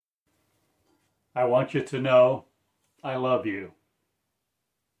I want you to know I love you.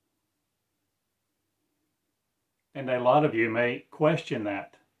 And a lot of you may question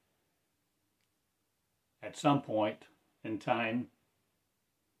that at some point in time.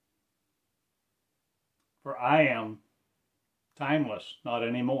 For I am timeless, not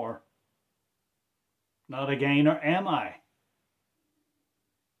anymore. Not again, or am I?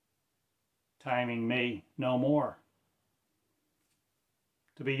 Timing me no more.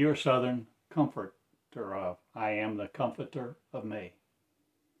 To be your southern comforter of. I am the comforter of me.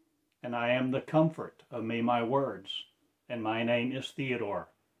 And I am the comfort of me, my words. And my name is Theodore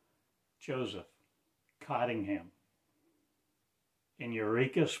Joseph Cottingham. In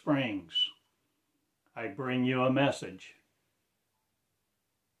Eureka Springs, I bring you a message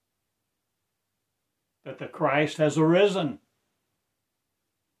that the Christ has arisen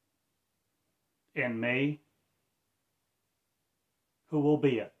in me, who will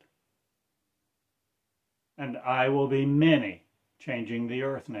be it. And I will be many, changing the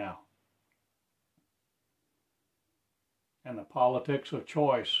earth now. And the politics of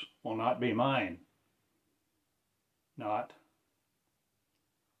choice will not be mine. Not.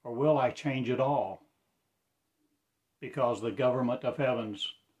 Or will I change it all? Because the government of heaven's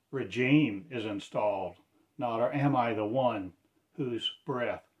regime is installed. Not, or am I the one whose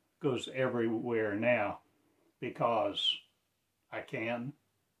breath goes everywhere now because I can?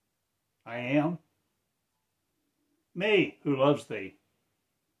 I am. Me who loves thee.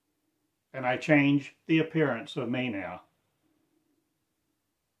 And I change the appearance of me now.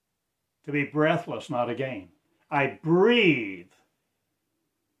 To be breathless, not again. I breathe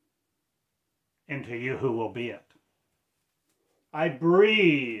into you who will be it. I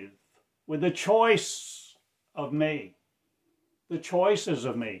breathe with the choice of me, the choices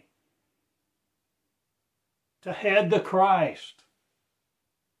of me, to head the Christ,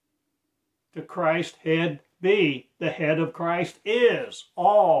 to Christ head be, the head of Christ is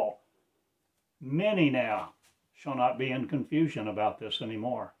all. Many now shall not be in confusion about this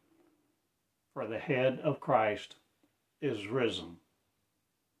anymore, for the head of Christ is risen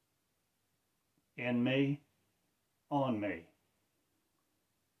in me, on me.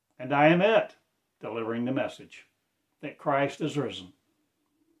 And I am it, delivering the message that Christ is risen.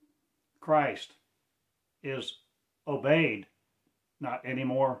 Christ is obeyed, not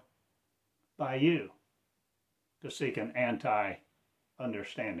anymore by you to seek an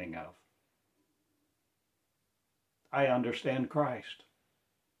anti-understanding of. I understand Christ.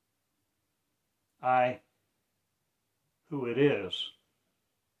 I, who it is,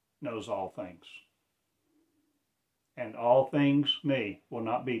 knows all things. And all things, me, will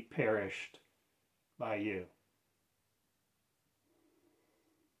not be perished by you.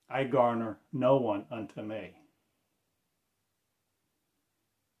 I garner no one unto me.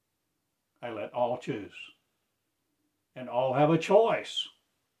 I let all choose. And all have a choice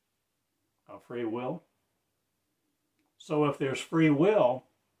of free will. So if there's free will,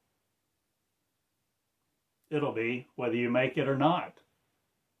 it'll be whether you make it or not.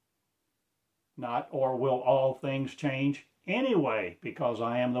 Not, or will all things change anyway, because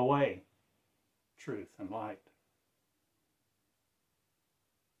I am the way, truth, and light.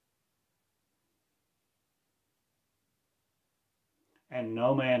 And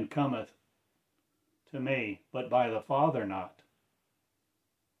no man cometh to me but by the Father not.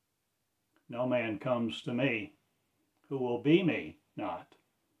 No man comes to me who will be me not,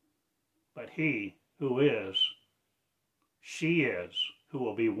 but he who is, she is, who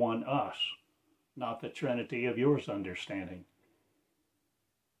will be one us, not the Trinity of yours understanding.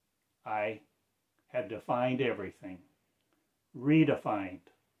 I had defined everything, redefined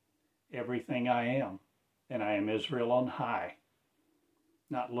everything I am, and I am Israel on high,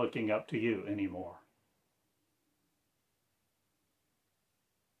 not looking up to you anymore.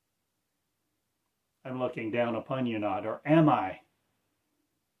 I'm looking down upon you not, or am I?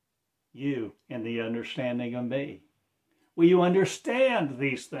 You in the understanding of me. Will you understand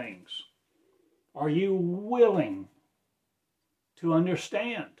these things? Are you willing to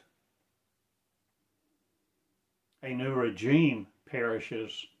understand? A new regime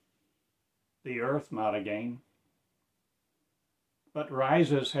perishes the earth not again, but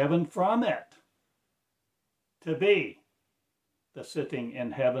rises heaven from it to be the sitting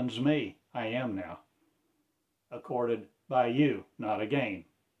in heaven's me. I am now, accorded by you not again,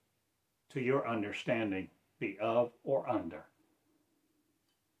 to your understanding be of or under.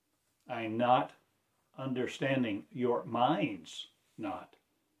 I'm not understanding your minds not.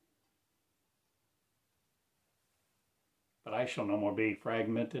 But I shall no more be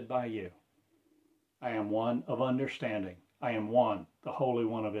fragmented by you. I am one of understanding. I am one, the Holy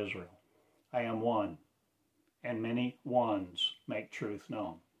One of Israel. I am one, and many ones make truth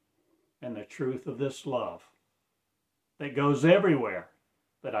known. And the truth of this love that goes everywhere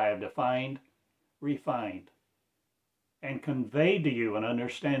that I have defined, refined, and conveyed to you an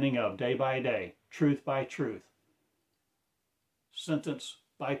understanding of day by day, truth by truth, sentence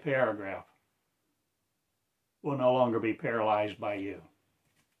by paragraph, will no longer be paralyzed by you.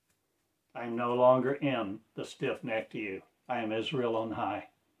 I am no longer in the stiff neck to you. I am Israel on high.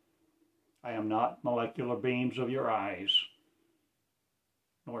 I am not molecular beams of your eyes,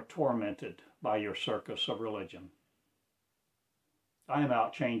 nor tormented by your circus of religion. I am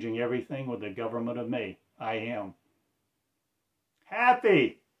out changing everything with the government of me. I am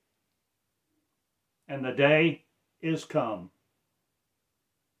happy. And the day is come.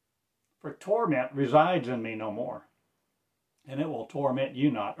 For torment resides in me no more. And it will torment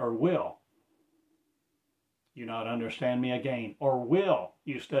you not, or will you not understand me again? Or will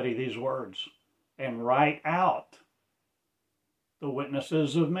you study these words and write out the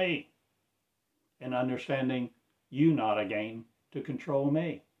witnesses of me, and understanding you not again to control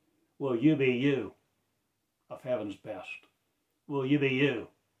me? Will you be you of heaven's best? Will you be you,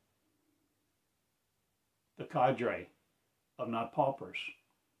 the cadre of not paupers?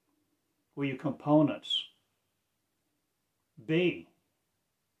 Will you components be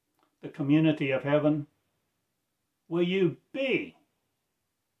the community of heaven? Will you be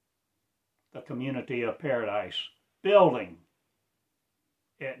the community of paradise, building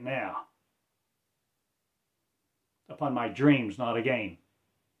it now upon my dreams, not again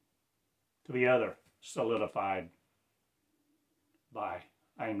to be other solidified by?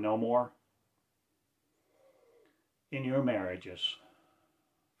 I am no more in your marriages,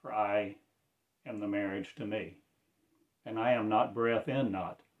 for I am the marriage to me. And I am not breath in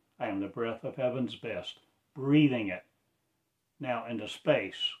not. I am the breath of heaven's best, breathing it now into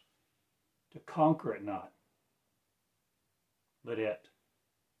space to conquer it not. Let it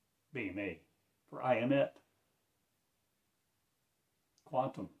be me, for I am it.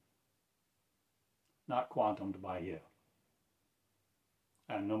 Quantum, not quantumed by you.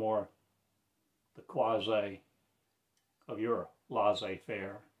 I am no more the quasi of your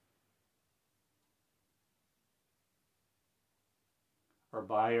laissez-faire, or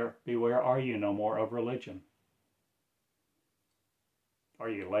buyer, beware, are you no more of religion? Are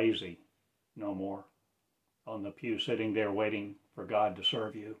you lazy no more on the pew, sitting there waiting for God to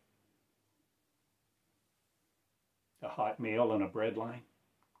serve you a hot meal and a bread line?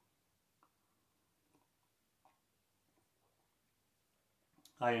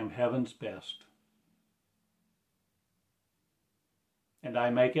 I am heaven's best, and I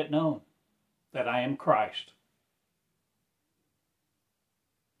make it known that I am Christ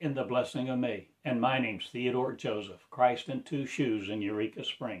in the blessing of me. And my name's Theodore Joseph, Christ in two shoes in Eureka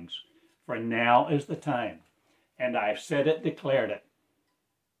Springs. For now is the time, and I've said it, declared it.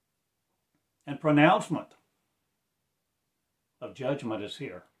 And pronouncement of judgment is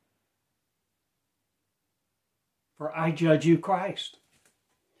here. For I judge you, Christ.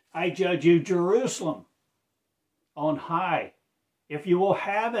 I judge you, Jerusalem, on high, if you will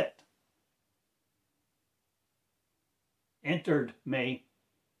have it. Entered me,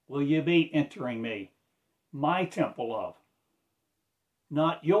 will you be entering me, my temple of,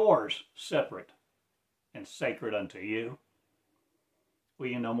 not yours, separate and sacred unto you? Will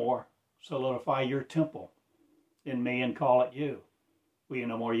you no more solidify your temple in me and call it you? Will you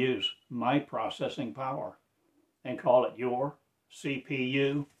no more use my processing power and call it your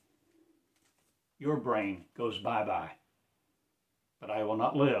CPU? Your brain goes bye-bye, but I will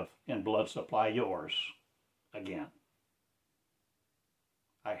not live in blood supply yours again.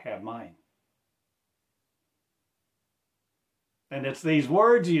 I have mine. And it's these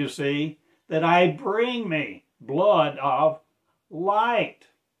words, you see, that I bring me blood of light.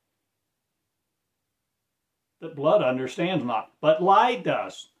 That blood understands not, but light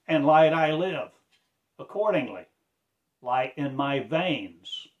does, and light I live accordingly. Light in my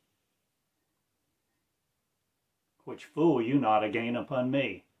veins, which fool you not again upon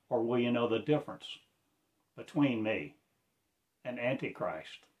me, or will you know the difference between me and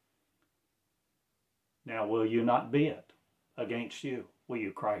Antichrist? Now will you not be it against you? Will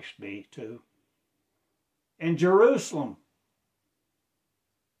you Christ be too? In Jerusalem,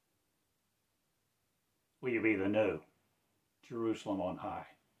 will you be the new Jerusalem on high?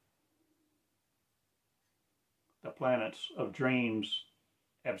 The planets of dreams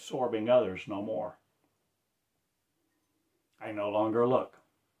absorbing others no more. I no longer look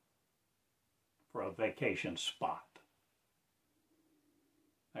for a vacation spot.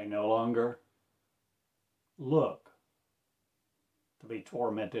 I no longer look to be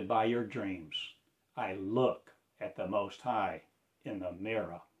tormented by your dreams. I look at the Most High in the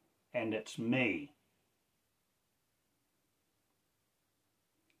mirror, and it's me.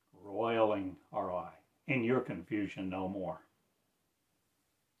 Roiling are I, in your confusion no more.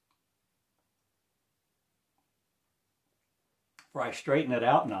 For I straighten it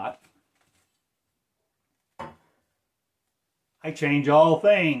out not. I change all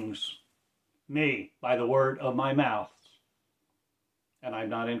things, me, by the word of my mouth. And I'm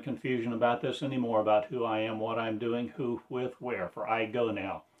not in confusion about this anymore, about who I am, what I'm doing, who, with, where, for I go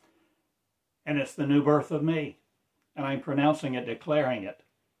now. And it's the new birth of me. And I'm pronouncing it, declaring it,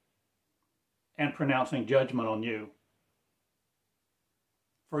 and pronouncing judgment on you.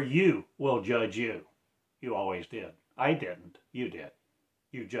 For you will judge you. You always did. I didn't. You did.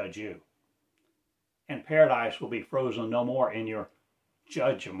 You judge you. And paradise will be frozen no more in your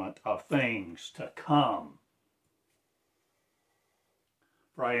judgment of things to come.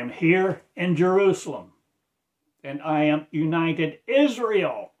 For I am here in Jerusalem, and I am united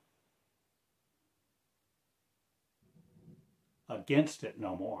Israel. Against it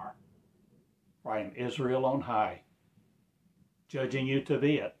no more. For I am Israel on high, judging you to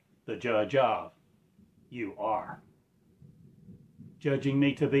be it, the judge of. You are. Judging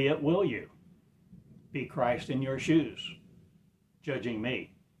me to be it, will you? Be Christ in your shoes, judging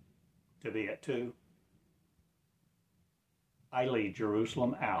me to be it too. I lead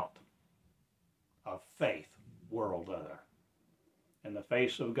Jerusalem out of faith, world other, and the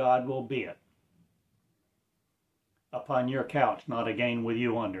face of God will be it. Upon your couch, not again with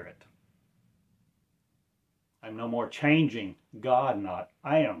you under it. I'm no more changing God not.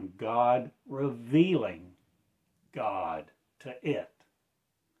 I am God revealing God to it.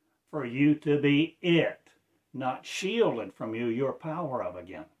 For you to be it, not shielded from you your power of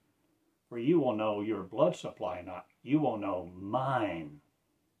again. For you will know your blood supply not. You will know mine.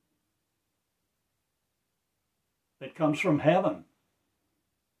 That comes from heaven.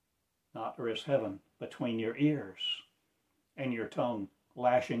 Not there is heaven between your ears and your tongue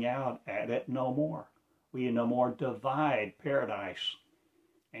lashing out at it no more. Will you no more divide paradise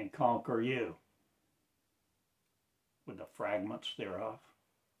and conquer you with the fragments thereof?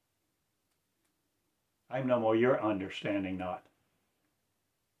 I'm no more your understanding not.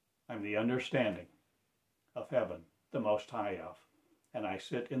 I'm the understanding of heaven, the most high of, and I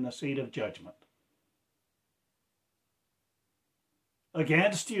sit in the seat of judgment.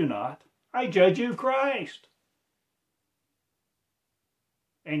 Against you not, I judge you Christ.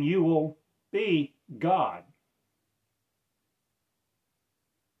 And you will be God.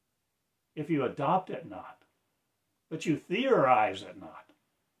 If you adopt it not, but you theorize it not.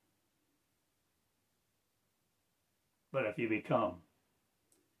 But if you become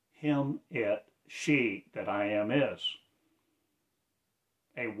him, it, she that I am is,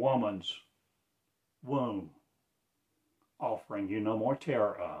 a woman's womb, offering you no more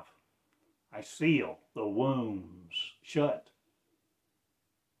terror of. I seal the wombs shut,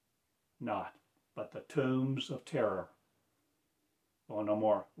 not, but the tombs of terror will no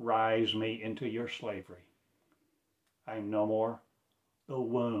more rise me into your slavery. I'm no more the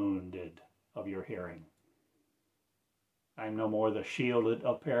wounded of your hearing. I'm no more the shielded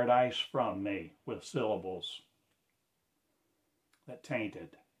of paradise from me with syllables that tainted,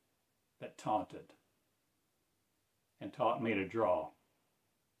 that taunted, and taught me to draw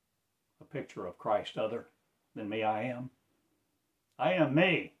a picture of Christ other than me I am. I am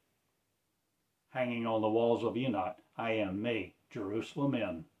me, hanging on the walls of Enoch. I am me, Jerusalem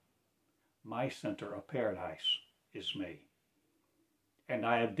in. My center of paradise is me. And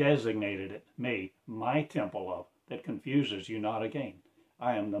I have designated it, me, my temple of, that confuses you not again.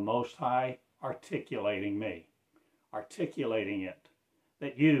 I am the Most High articulating me, articulating it,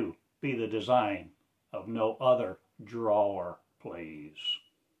 that you be the design of no other drawer, please.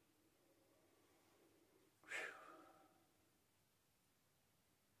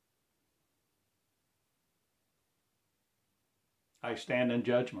 I stand in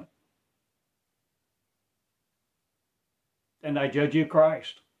judgment. And I judge you,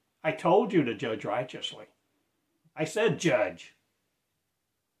 Christ. I told you to judge righteously. I said judge.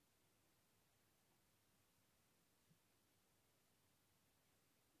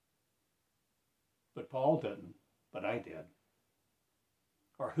 But Paul didn't, but I did.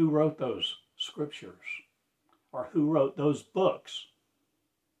 Or who wrote those scriptures? Or who wrote those books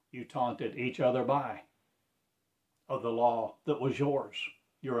you taunted each other by? Of the law that was yours,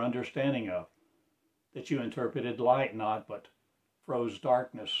 your understanding of, that you interpreted light not, but froze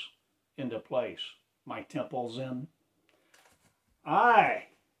darkness into place. My temples in. I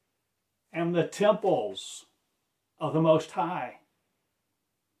am the temples of the Most High.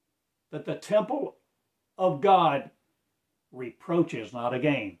 that the temple of God reproaches not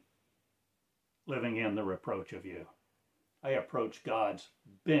again, living in the reproach of you. I approach God's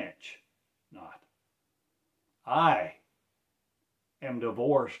bench not. I am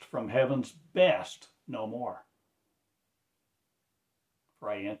divorced from heaven's best no more, for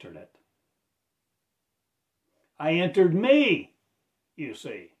I entered it. I entered me, you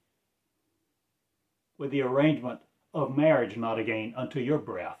see, with the arrangement of marriage not again unto your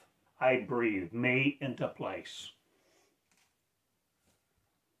breath. I breathe me into place.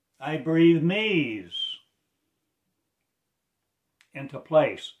 I breathe me's into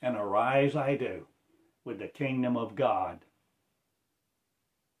place, and arise I do with the kingdom of God,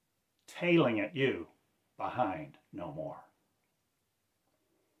 tailing at you behind no more.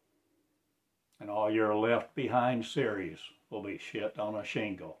 And all your left behind series will be shit on a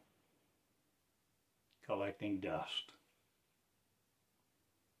shingle, collecting dust.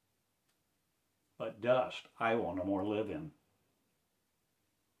 But dust I will no more live in.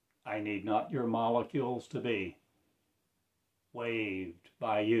 I need not your molecules to be waved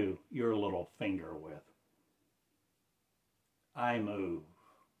by you your little finger with. I move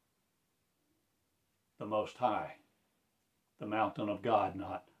the Most High, the mountain of God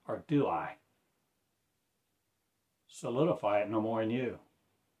not, or do I? Solidify it no more in you.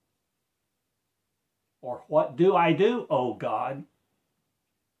 Or what do I do, O God,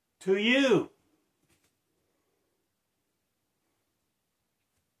 to you?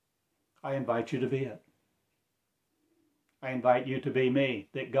 I invite you to be it. I invite you to be me,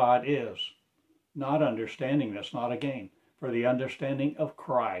 that God is. Not understanding this, not again, for the understanding of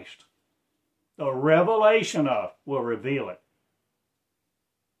Christ. The revelation of will reveal it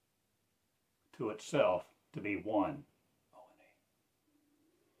to itself to be one.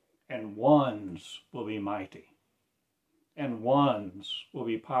 And ones will be mighty. And ones will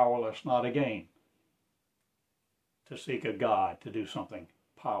be powerless, not again, to seek a God to do something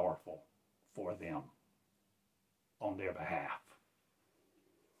powerful for them on their behalf.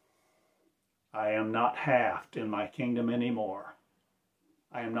 I am not halved in my kingdom anymore.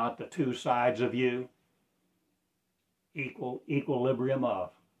 I am not the two sides of you, equilibrium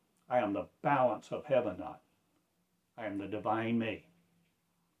of. I am the balance of heaven not. I am the divine me.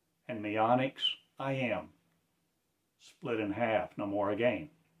 And meonics I am, split in half no more again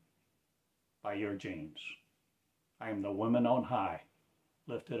by your genes. I am the woman on high,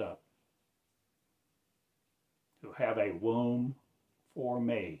 lifted up, who have a womb for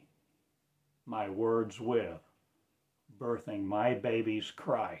me, my words with, birthing my babies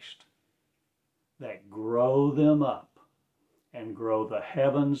Christ, that grow them up and grow the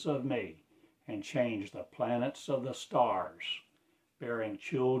heavens of me and change the planets of the stars, bearing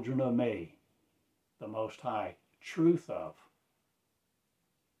children of me, the Most High truth of,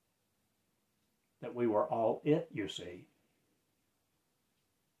 that we were all it, you see.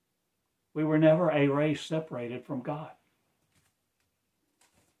 We were never a race separated from God.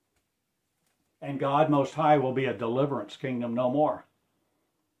 And God Most High will be a deliverance kingdom no more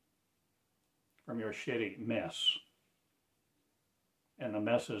from your shitty mess and the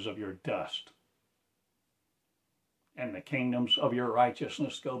messes of your dust. And the kingdoms of your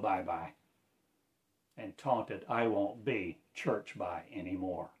righteousness go bye-bye. And taunted I won't be church by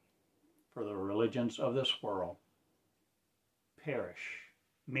anymore. For the religions of this world perish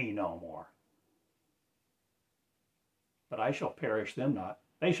me no more. But I shall perish them not.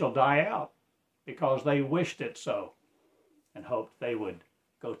 They shall die out, because they wished it so, and hoped they would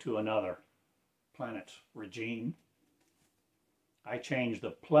go to another planet's regime. I changed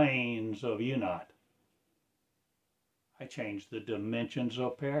the planes of you not. I changed the dimensions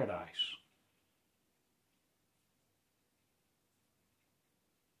of paradise.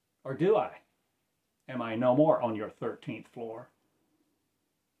 Or do I? Am I no more on your 13th floor?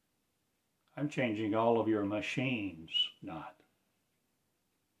 I'm changing all of your machines, not.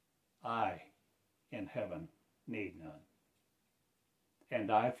 I, in heaven, need none.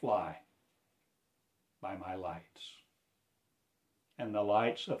 And I fly by my lights. And the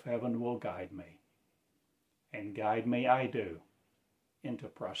lights of heaven will guide me. And guide me I do into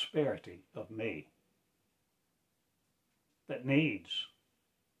prosperity of me that needs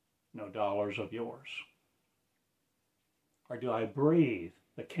no dollars of yours. Or do I breathe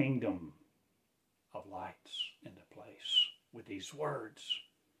the kingdom of lights into place with these words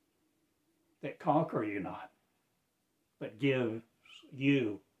that conquer you not, but gives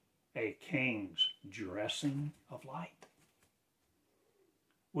you a king's dressing of light?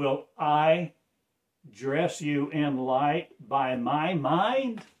 Will I dress you in light by my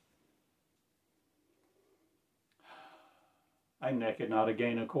mind? I'm naked not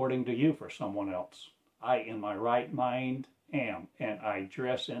again according to you for someone else. I in my right mind am, and I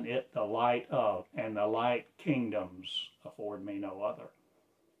dress in it the light of, and the light kingdoms afford me no other.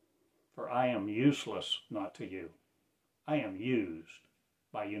 For I am useless not to you. I am used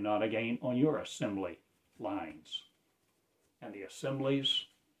by you not again on your assembly lines. And the assemblies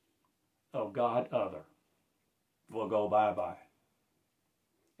of God other will go bye-bye.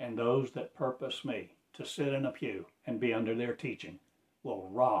 And those that purpose me to sit in a pew and be under their teaching will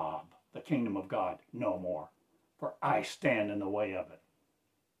rob the kingdom of God no more. For I stand in the way of it.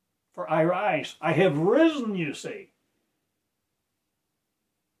 For I rise, I have risen, you see.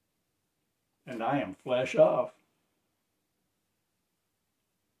 And I am flesh of.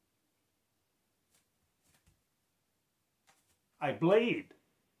 I bleed.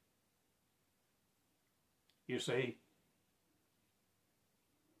 You see?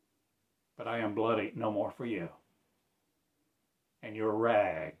 But I am bloody no more for you. And your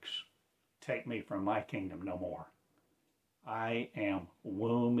rags take me from my kingdom no more. I am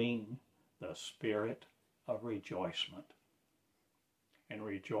woming the spirit of rejoicement. And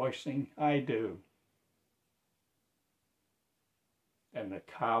rejoicing I do. And the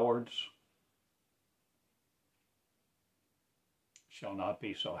cowards shall not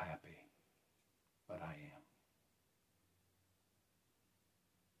be so happy, but I am.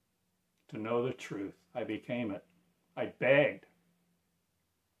 To know the truth, I became it. I begged.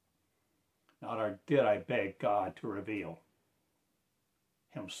 Not did I beg God to reveal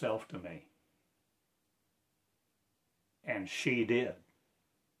himself to me. And she did.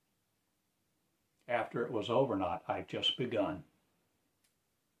 After it was over not, I've just begun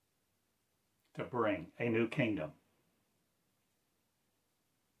to bring a new kingdom.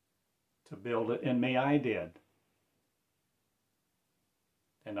 To build it in me, I did.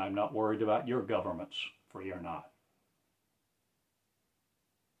 And I'm not worried about your governments, free or not.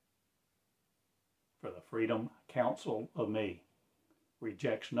 For the freedom counsel of me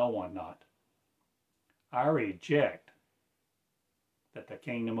rejects no one not. I reject that the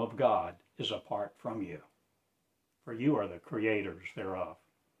kingdom of God is apart from you, for you are the creators thereof.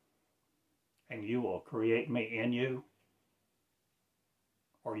 And you will create me in you,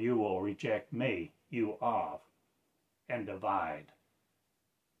 or you will reject me, you of, and divide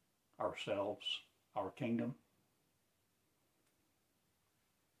ourselves, our kingdom.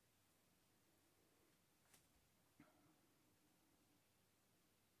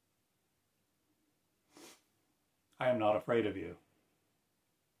 I am not afraid of you.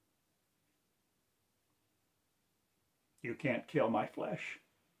 You can't kill my flesh.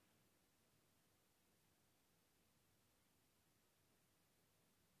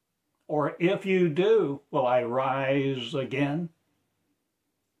 Or if you do, will I rise again?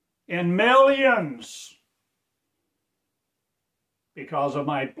 In millions, because of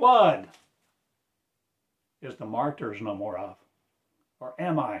my blood, is the martyrs no more of? Or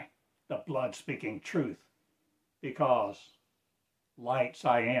am I the blood speaking truth? Because lights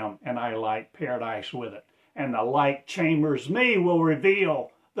I am, and I light paradise with it. And the light chambers me will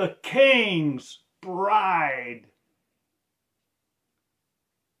reveal the King's bride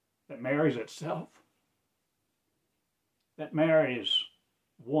that marries itself, that marries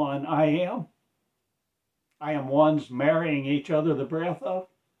one I am. I am ones marrying each other the breath of,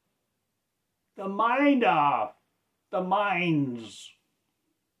 the mind of, the minds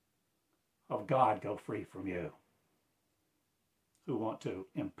of God go free from you, who want to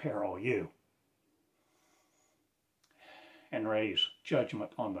imperil you and raise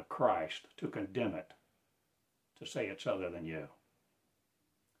judgment on the Christ to condemn it, to say it's other than you.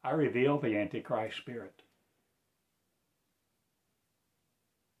 I reveal the Antichrist spirit.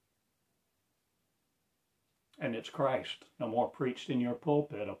 And it's Christ, no more preached in your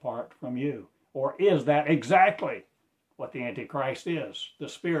pulpit apart from you. Or is that exactly what the Antichrist is? The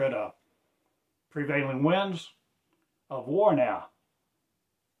spirit of prevailing winds of war now?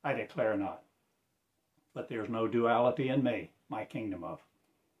 I declare not. But there's no duality in me, my kingdom of.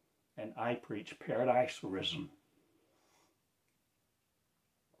 And I preach paradise risen.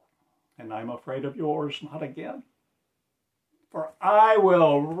 And I'm afraid of yours, not again. For I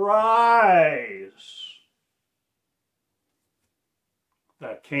will rise.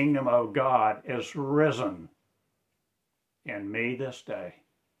 The kingdom of God is risen in me this day.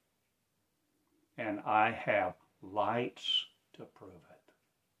 And I have lights to prove it.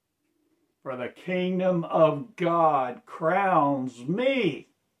 For the kingdom of God crowns me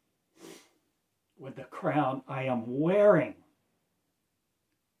with the crown I am wearing,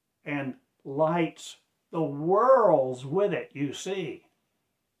 and lights the worlds with it, you see,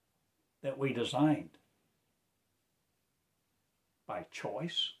 that we designed. by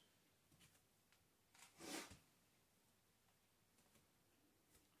choice?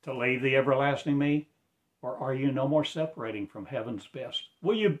 To leave the everlasting me? Or are you no more separating from heaven's best?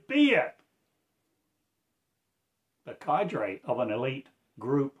 Will you be it? The cadre of an elite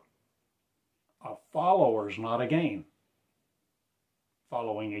group of followers, not a game,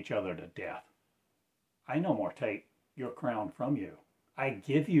 following each other to death. I no more take your crown from you. I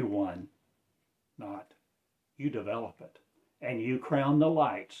give you one, not you develop it. And you crown the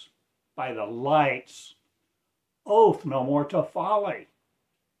lights. By the lights, oath no more to folly.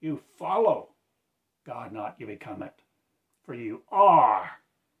 You follow God, not you become it. For you are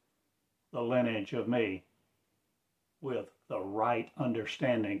the lineage of me, with the right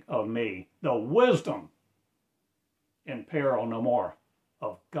understanding of me, the wisdom in peril no more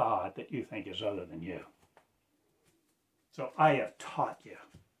of God that you think is other than you. So I have taught you.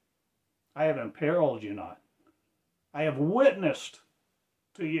 I have imperiled you not. I have witnessed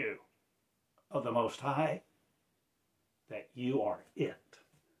to you of the Most High that you are it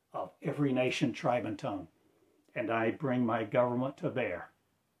of every nation, tribe, and tongue. And I bring my government to bear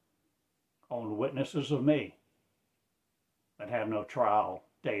on witnesses of me that have no trial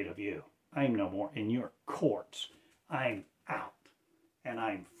date of you. I'm no more in your courts. I'm out and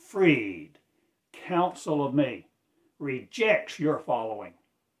I'm freed. Counsel of me rejects your following.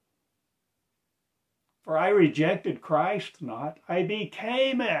 For I rejected Christ not, I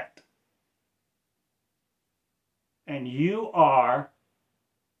became it. And you are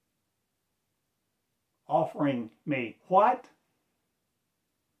offering me what?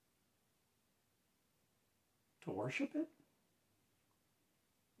 To worship it?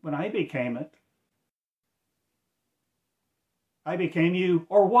 When I became it, I became you,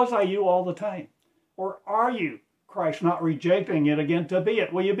 or was I you all the time? Or are you Christ, not rejecting it again to be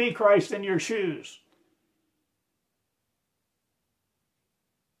it? Will you be Christ in your shoes?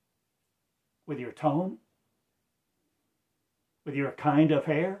 With your tone? With your kind of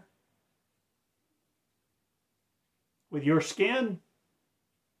hair? With your skin?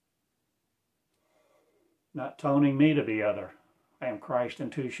 Not toning me to be other. I am Christ in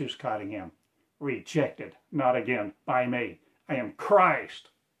two shoes cutting him. Rejected, not again, by me. I am Christ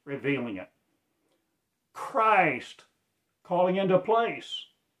revealing it. Christ calling into place.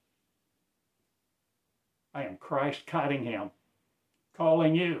 I am Christ cutting him,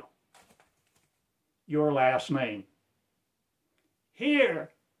 calling you your last name.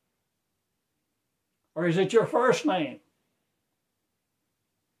 Here. Or is it your first name?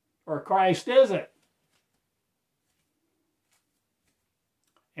 Or Christ is it?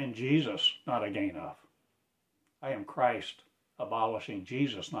 And Jesus, not a gain of. I am Christ abolishing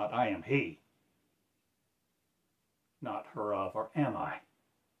Jesus, not I am he. Not her of, or am I?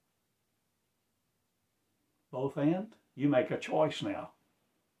 Both and? You make a choice now.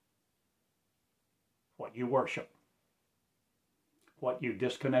 What you worship. What you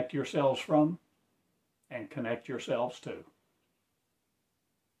disconnect yourselves from and connect yourselves to.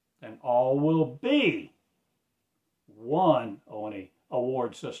 Then all will be one only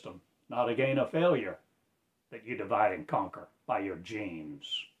award system, not a gain of failure that you divide and conquer by your genes.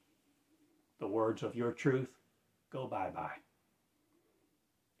 The words of your truth go bye-bye.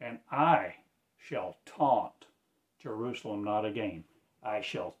 And I shall taunt Jerusalem not again. I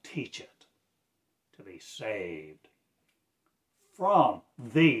shall teach it to be saved from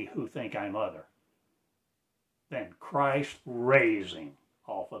thee who think I'm other. Then Christ raising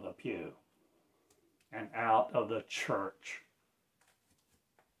off of the pew and out of the church.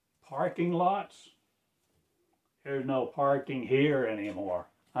 Parking lots? There's no parking here anymore.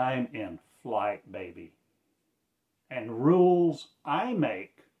 I'm in flight, baby. And rules I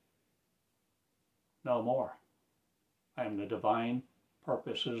make no more. I am the divine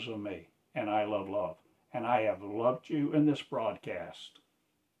purposes of me, and I love love. And I have loved you in this broadcast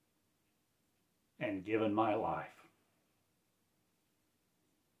and given my life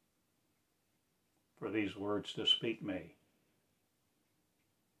for these words to speak me.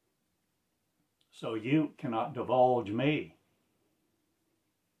 So you cannot divulge me,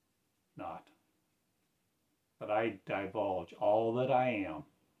 not. But I divulge all that I am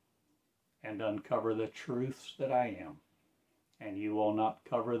and uncover the truths that I am. And you will not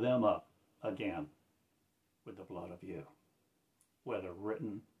cover them up again with the blood of you, whether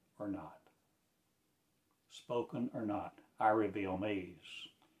written or not, spoken or not. I reveal me's,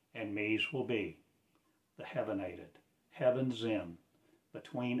 and me's will be the heavenated, heavens in,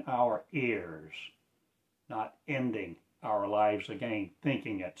 between our ears, not ending our lives again,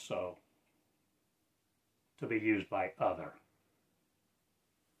 thinking it so, to be used by other.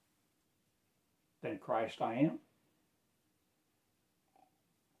 Then Christ I am,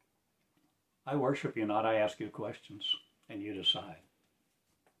 I worship you not, I ask you questions, and you decide.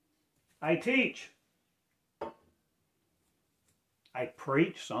 I teach. I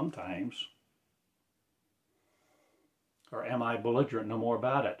preach sometimes. Or am I belligerent no more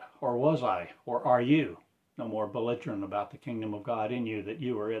about it? Or was I? Or are you no more belligerent about the kingdom of God in you, that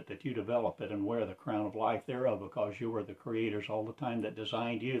you are it, that you develop it and wear the crown of life thereof, because you were the creators all the time that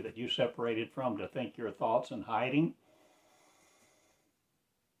designed you, that you separated from to think your thoughts in hiding?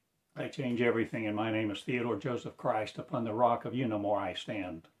 I change everything, and my name is Theodore Joseph Christ. Upon the rock of you no more I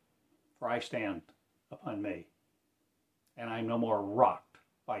stand, for I stand upon me, and I'm no more rocked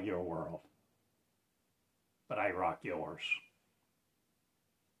by your world, but I rock yours.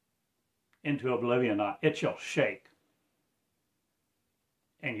 Into oblivion not, it shall shake,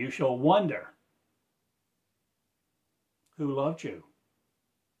 and you shall wonder who loved you,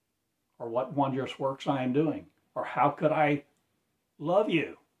 or what wondrous works I am doing, or how could I love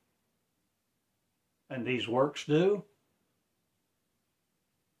you? And these works do?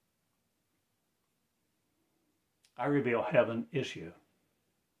 I reveal heaven is you.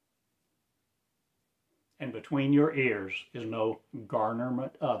 And between your ears is no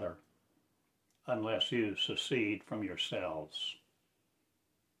garnerment other, unless you secede from yourselves.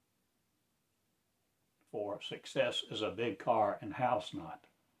 For success is a big car and house not,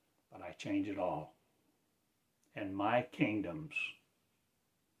 but I change it all. And my kingdoms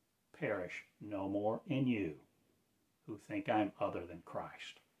perish no more in you who think I'm other than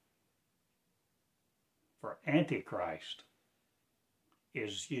Christ. For Antichrist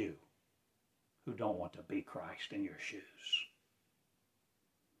is you who don't want to be Christ in your shoes.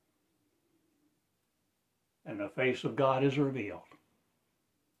 And the face of God is revealed.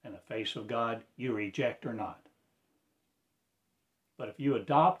 And the face of God you reject or not. But if you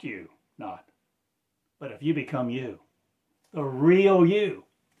adopt you, not. But if you become you, the real you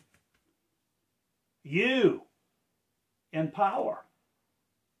in power,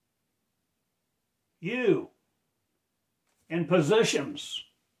 you in positions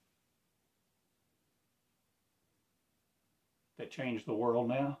that change the world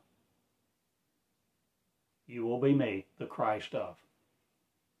now, you will be made the Christ of.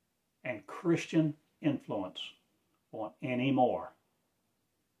 And Christian influence won't anymore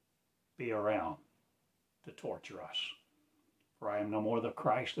be around to torture us. For I am no more the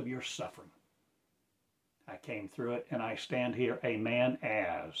Christ of your suffering. I came through it, and I stand here a man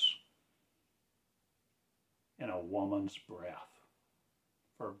as in a woman's breath.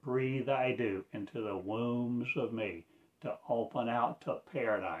 For breathe I do into the wombs of me, to open out to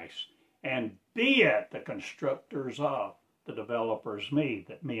paradise, and be it the constructors of, the developers me,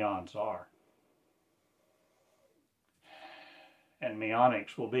 that meons are. And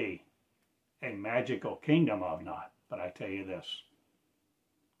meonics will be a magical kingdom of not. But I tell you this,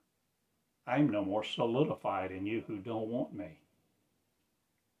 I'm no more solidified in you who don't want me.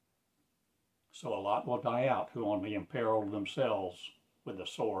 So a lot will die out who only imperil themselves with the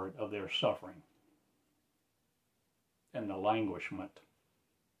sword of their suffering and the languishment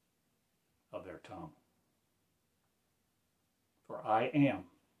of their tongue. For I am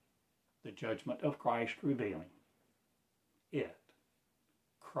the judgment of Christ revealing it.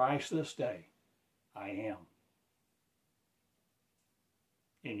 Christ this day, I am.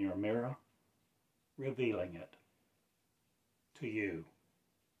 In your mirror, revealing it. To you,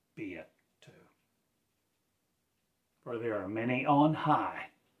 be it too. For there are many on high.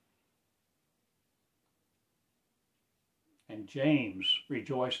 And James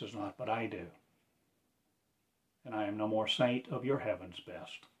rejoices not, but I do. And I am no more saint of your heaven's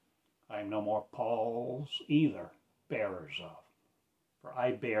best. I am no more Paul's either, bearers of. For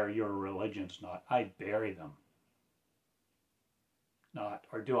I bear your religions not, I bury them not,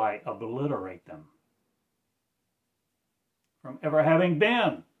 or do I obliterate them from ever having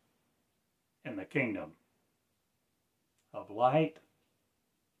been in the kingdom of light,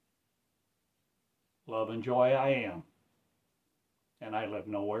 love, and joy I am, and I live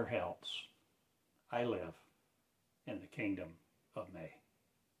nowhere else. I live in the kingdom of me.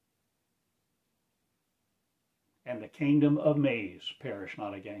 And the kingdom of me's perish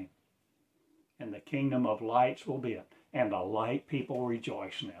not again. And the kingdom of lights will be it. And the light people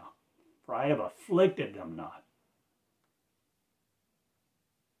rejoice now. For I have afflicted them not.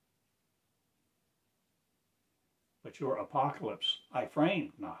 But your apocalypse I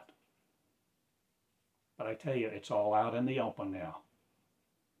framed not. But I tell you, it's all out in the open now.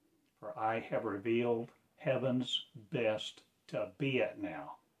 For I have revealed heaven's best to be it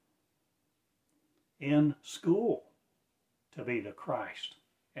now. In school, to be the Christ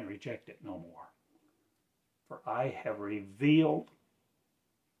and reject it no more. For I have revealed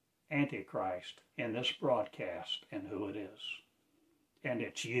Antichrist in this broadcast and who it is. And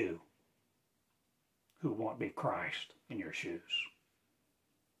it's you who won't be Christ in your shoes.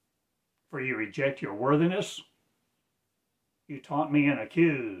 For you reject your worthiness. You taunt me and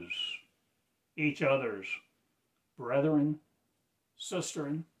accuse each other's brethren,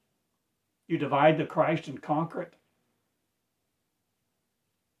 sisterin. You divide the Christ and conquer it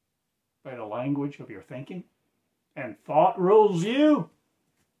by the language of your thinking. And thought rules you.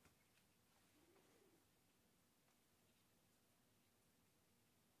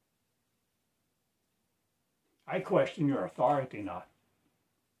 I question your authority not.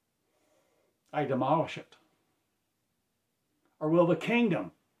 I demolish it. Or will the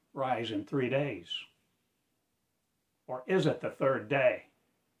kingdom rise in 3 days? Or is it the third day?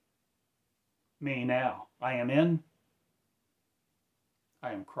 Me now, I am in.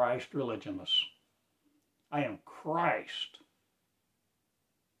 I am Christ religionless. I am Christ.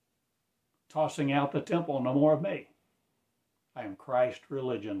 Tossing out the temple, no more of me. I am Christ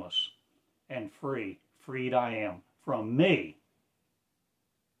religionless and free. Freed I am from me,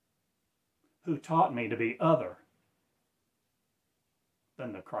 who taught me to be other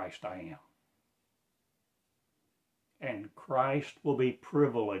than the Christ I am. And Christ will be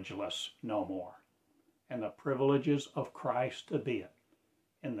privilegeless no more. And the privileges of Christ to be it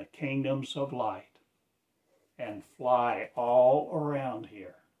in the kingdoms of light and fly all around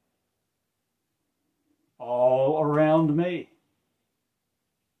here, all around me,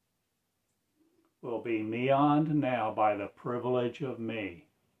 will be meoned now by the privilege of me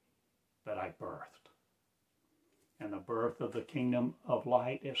that I birthed. And the birth of the kingdom of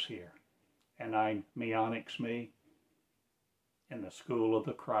light is here. And I meonics me in the school of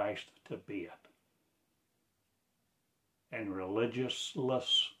the Christ to be it. And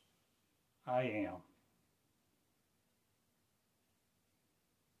religionless I am.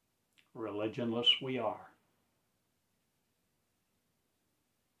 Religionless we are.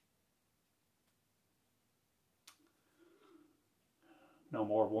 No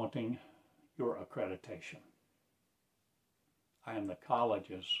more wanting your accreditation. I am the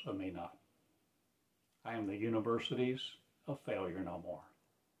colleges of me not. I am the universities of failure no more.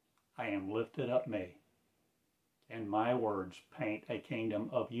 I am lifted up me, and my words paint a kingdom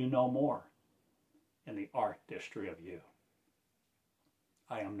of you no more in the art district of you.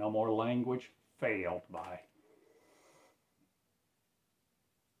 I am no more language failed by.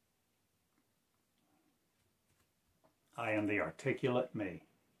 I am the articulate me,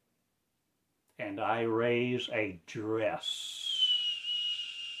 and I raise a dressing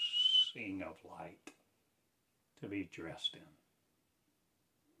of light to be dressed in.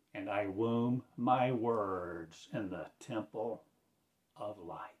 And I womb my words in the temple of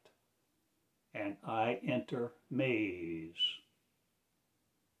light, and I enter maze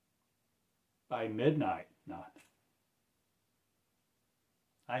by midnight not.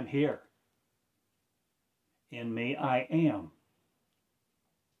 I'm here. In me I am,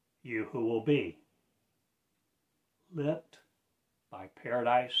 you who will be, lit by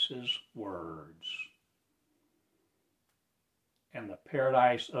paradise's words, and the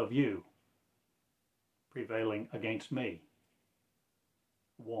paradise of you prevailing against me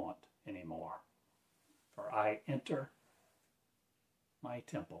want anymore. For I enter my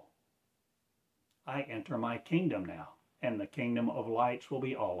temple. I enter my kingdom now, and the kingdom of lights will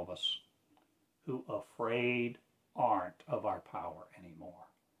be all of us, who afraid aren't of our power anymore.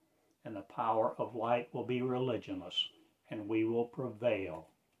 And the power of light will be religionless, and we will prevail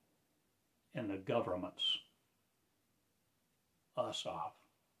in the governments, us of,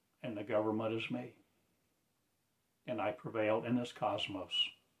 and the government is me. And I prevail in this cosmos.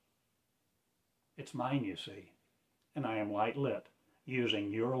 It's mine, you see, and I am light lit,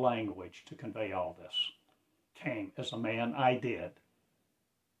 using your language to convey all this. Came as a man I did,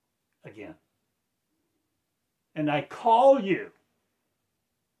 again. And I call you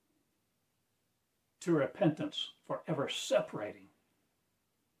to repentance for ever separating.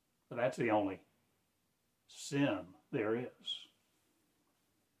 For that's the only sin there is.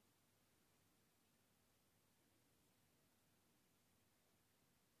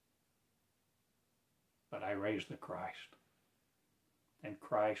 But I raise the Christ. And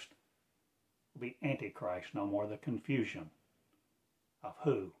Christ will be Antichrist, no more the confusion of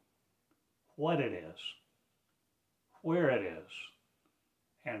who, what it is, where it is,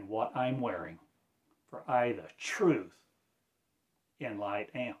 and what I'm wearing. For I, the truth, in light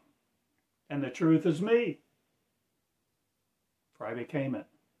am. And the truth is me. For I became it.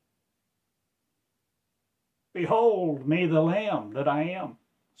 Behold me, the Lamb that I am,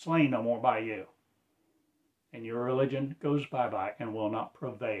 slain no more by you. And your religion goes bye-bye and will not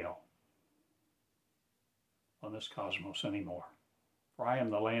prevail on this cosmos anymore. For I am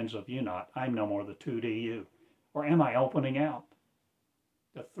the lands of you not. I'm no more the 2D you. Or am I opening out?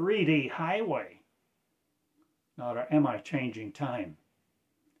 The 3D highway. Not or am I changing time?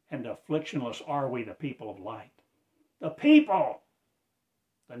 And afflictionless are we the people of light. The people!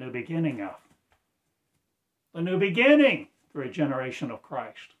 The new beginning of. The new beginning! The regeneration of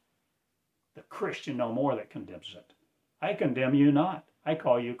Christ. The Christian no more that condemns it. I condemn you not. I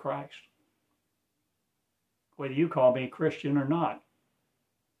call you Christ. Whether you call me Christian or not,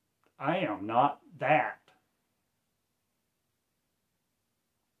 I am not that.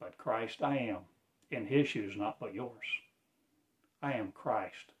 But Christ I am, in his shoes, not but yours. I am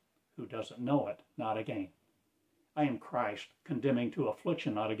Christ, who doesn't know it, not again. I am Christ, condemning to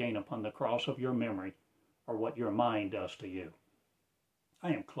affliction, not again upon the cross of your memory, or what your mind does to you.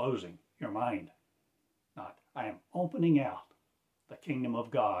 I am closing your mind, not. I am opening out the kingdom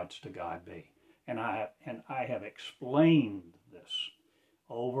of God's to God be. And I have explained this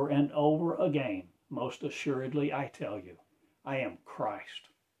over and over again. Most assuredly, I tell you, I am Christ.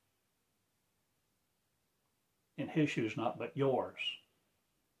 In his shoes, not but yours.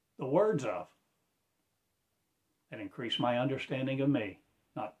 The words of that increase my understanding of me,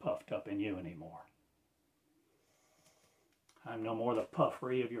 not puffed up in you anymore. I'm no more the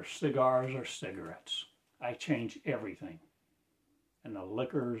puffery of your cigars or cigarettes. I change everything. And the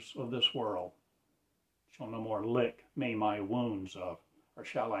liquors of this world shall no more lick me my wounds of, or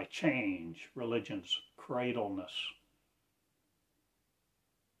shall I change religion's cradleness.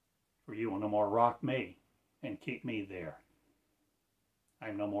 For you will no more rock me and keep me there. I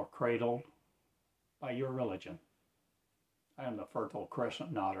am no more cradled by your religion. I am the fertile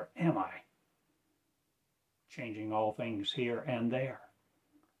crescent knot, or am I? Changing all things here and there.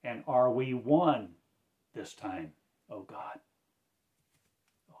 And are we one this time, O God?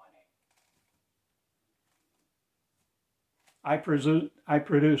 I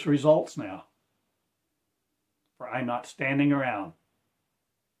produce results now, for I'm not standing around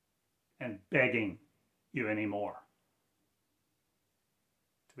and begging you anymore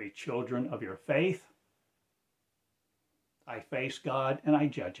to be children of your faith. I face God and I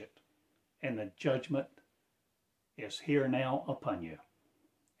judge it, and the judgment is here now upon you,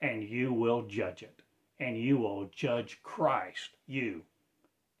 and you will judge it, and you will judge Christ, you,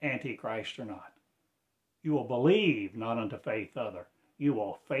 Antichrist or not. You will believe not unto faith other. You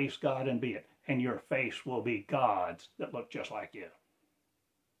will face God and be it. And your face will be God's that look just like you,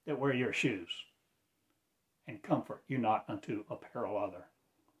 that wear your shoes, and comfort you not unto apparel other.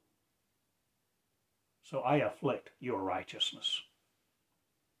 So I afflict your righteousness.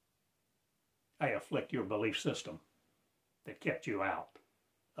 I afflict your belief system that kept you out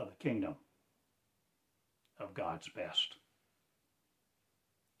of the kingdom of God's best.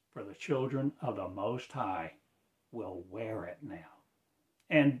 For the children of the Most High will wear it now,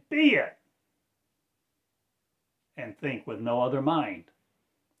 and be it, and think with no other mind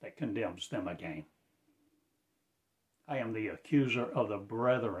that condemns them again. I am the accuser of the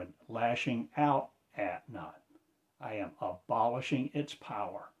brethren, lashing out at not. I am abolishing its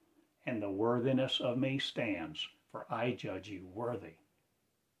power, and the worthiness of me stands, for I judge you worthy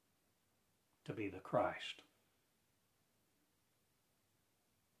to be the Christ.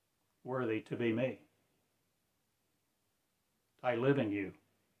 Worthy to be me. I live in you,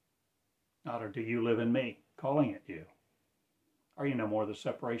 not or do you live in me, calling it you. Are you no more the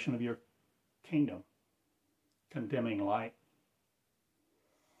separation of your kingdom, condemning light,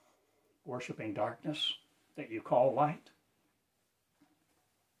 worshiping darkness that you call light?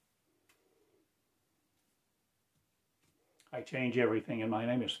 I change everything, and my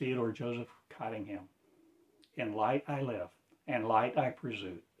name is Theodore Joseph Cottingham. In light I live, and light I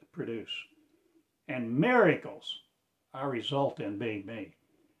produce, and miracles I result in being me,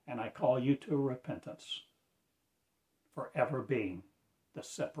 and I call you to repentance, forever being the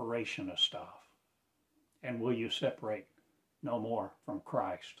separationist of. And will you separate no more from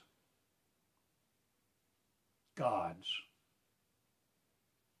Christ, God's,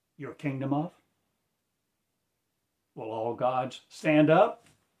 your kingdom of? Will all gods stand up?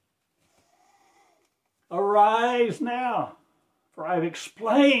 Arise now, for I've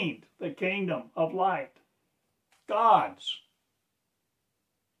explained the kingdom of light, God's,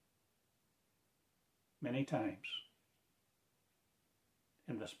 many times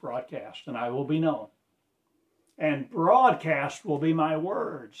in this broadcast, and I will be known. And broadcast will be my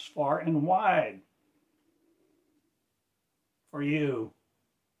words far and wide. For you,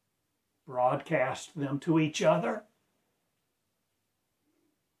 broadcast them to each other,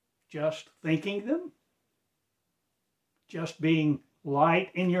 just thinking them, just being light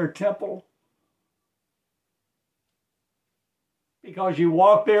in your temple, because you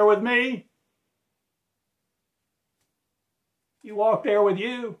walk there with me. You walk there with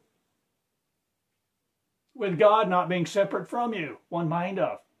you. With God not being separate from you, one mind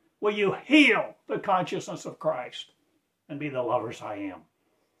of. Will you heal the consciousness of Christ and be the lovers I am?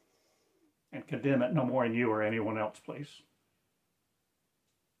 And condemn it no more in you or anyone else, please.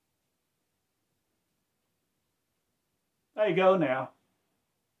 There you go now.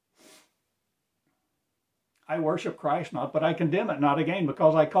 I worship Christ not, but I condemn it not again,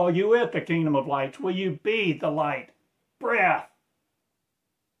 because I call you it the kingdom of lights. Will you be the light? Breath.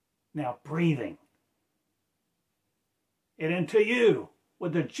 Now breathing it into you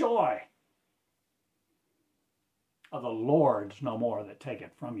with the joy of the Lord's no more that take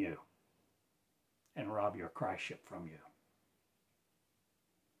it from you and rob your Christship from you.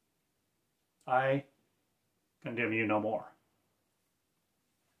 I condemn you no more.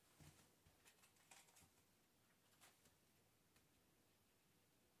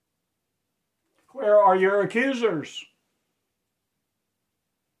 Where are your accusers?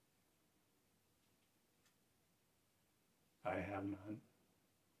 I have none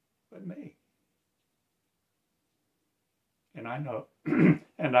but me. And I know,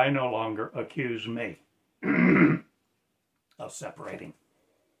 and I no longer accuse me of separating.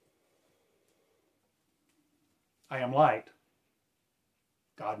 I am light,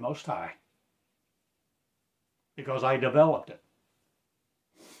 God Most High, because I developed it.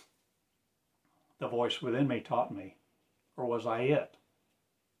 The voice within me taught me, or was I it?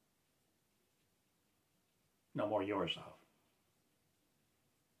 No more yours of.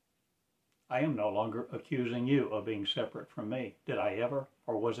 I am no longer accusing you of being separate from me. Did I ever?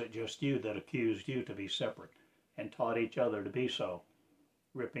 Or was it just you that accused you to be separate and taught each other to be so,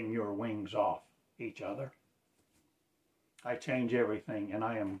 ripping your wings off each other? I change everything, and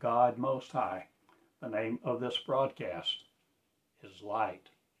I am God Most High. The name of this broadcast is Light,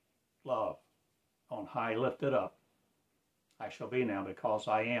 Love, on high lifted up. I shall be now, because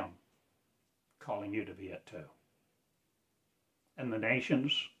I am calling you to be it too. And the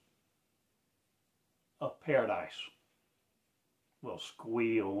nations of paradise will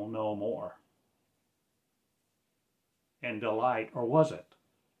squeal no more and delight, or was it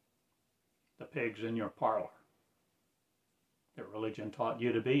the pigs in your parlor that religion taught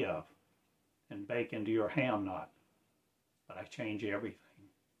you to be of, and bake into your ham not? But I change everything,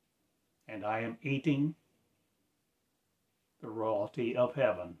 and I am eating the royalty of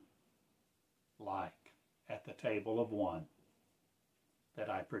heaven, like at the table of one that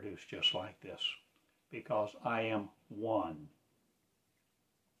I produce just like this, because I am one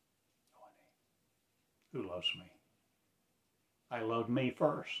who loves me. I loved me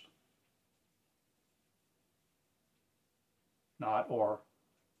first. Not, or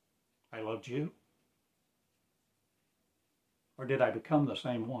I loved you. Or did I become the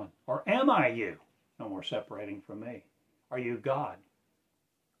same one? Or am I you? No more separating from me. Are you God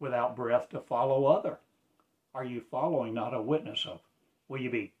without breath to follow other? Are you following, not a witness of? Will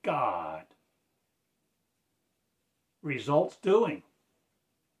you be God? Results doing.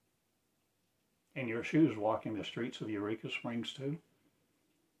 In your shoes walking the streets of Eureka Springs too?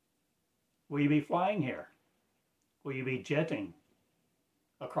 Will you be flying here? Will you be jetting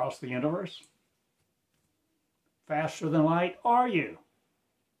across the universe? Faster than light are you?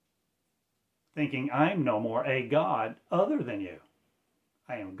 Thinking I'm no more a God other than you.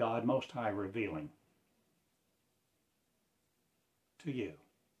 I am God Most High revealing to you.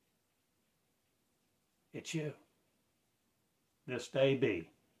 It's you. This day be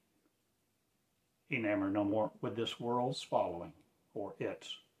enamored no more with this world's following, or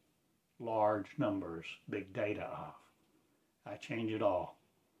its large numbers, big data of. I change it all,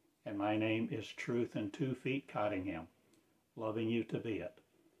 and my name is Truth in 2 Feet Cottingham, loving you to be it,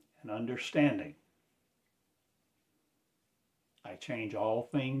 and understanding. I change all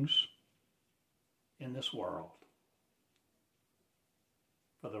things in this world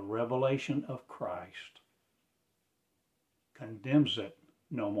for the revelation of Christ condemns it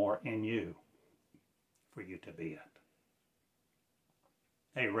no more in you, for you to be it.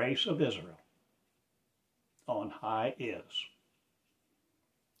 A race of Israel on high is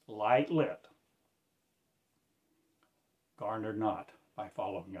light lit, garnered not by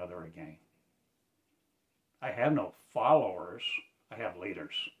following other again. I have no followers, I have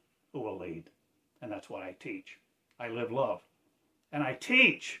leaders who will lead, and that's what I teach. I live love, and I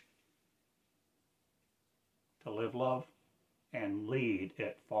teach to live love and lead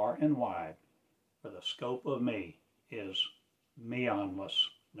it far and wide, for the scope of me is meonless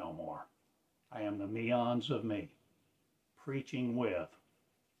no more. I am the meons of me, preaching with,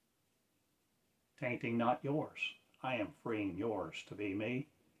 tainting not yours. I am freeing yours to be me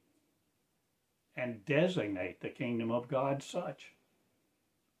and designate the kingdom of God such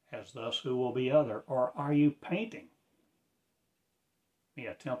as thus who will be other? Or are you painting me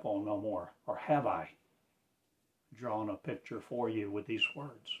a temple no more? Or have I drawn a picture for you with these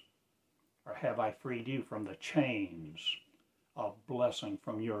words? Or have I freed you from the chains of blessing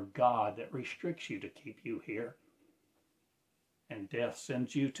from your God that restricts you to keep you here? And death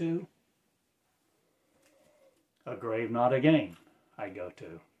sends you to a grave not again I go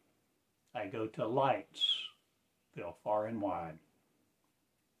to. I go to lights fill far and wide.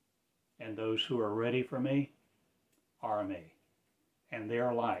 And those who are ready for me are me. And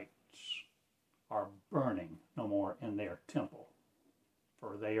their lights are burning no more in their temple.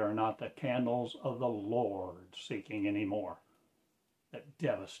 For they are not the candles of the Lord seeking any more that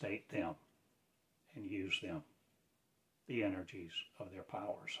devastate them and use them, the energies of their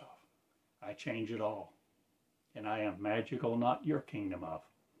powers of. I change it all. And I am magical, not your kingdom of,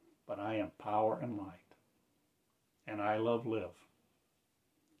 but I am power and light. And I love live.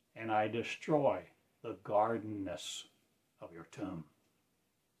 And I destroy the gardenness of your tomb.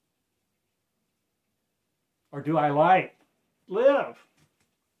 Or do I light, live,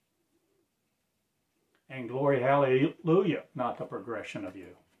 and glory, hallelujah, not the progression of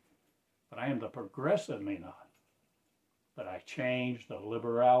you, but I am the progressive me not. But I change the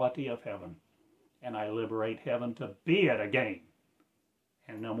liberality of heaven, and I liberate heaven to be it again,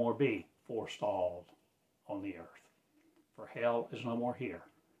 and no more be forestalled on the earth. For hell is no more here.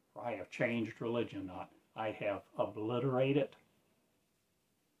 For I have changed religion not. I have obliterated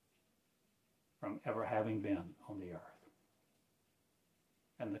from ever having been on the earth.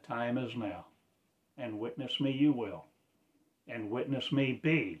 And the time is now. And witness me you will. And witness me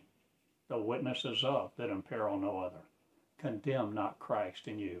be the witnesses of that imperil no other. Condemn not Christ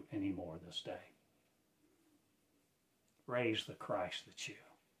in you any more this day. Raise the Christ that's you.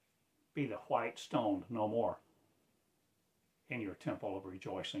 Be the white stone no more in your temple of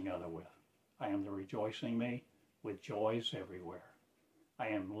rejoicing other with. I am the rejoicing me with joys everywhere. I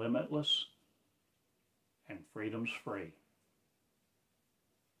am limitless and freedom's free.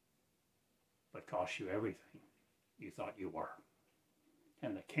 But cost you everything you thought you were.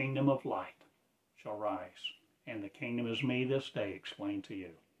 And the kingdom of light shall rise. And the kingdom is me this day explained to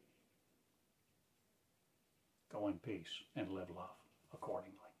you. Go in peace and live love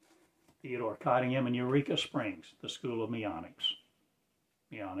accordingly. Theodore Cottingham in Eureka Springs, the School of Meonics.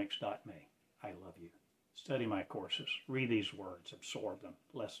 Meonics.me. I love you. Study my courses. Read these words. Absorb them.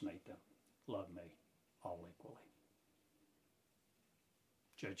 Lessonate them. Love me all equally.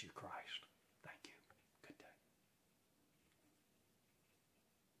 Judge you Christ.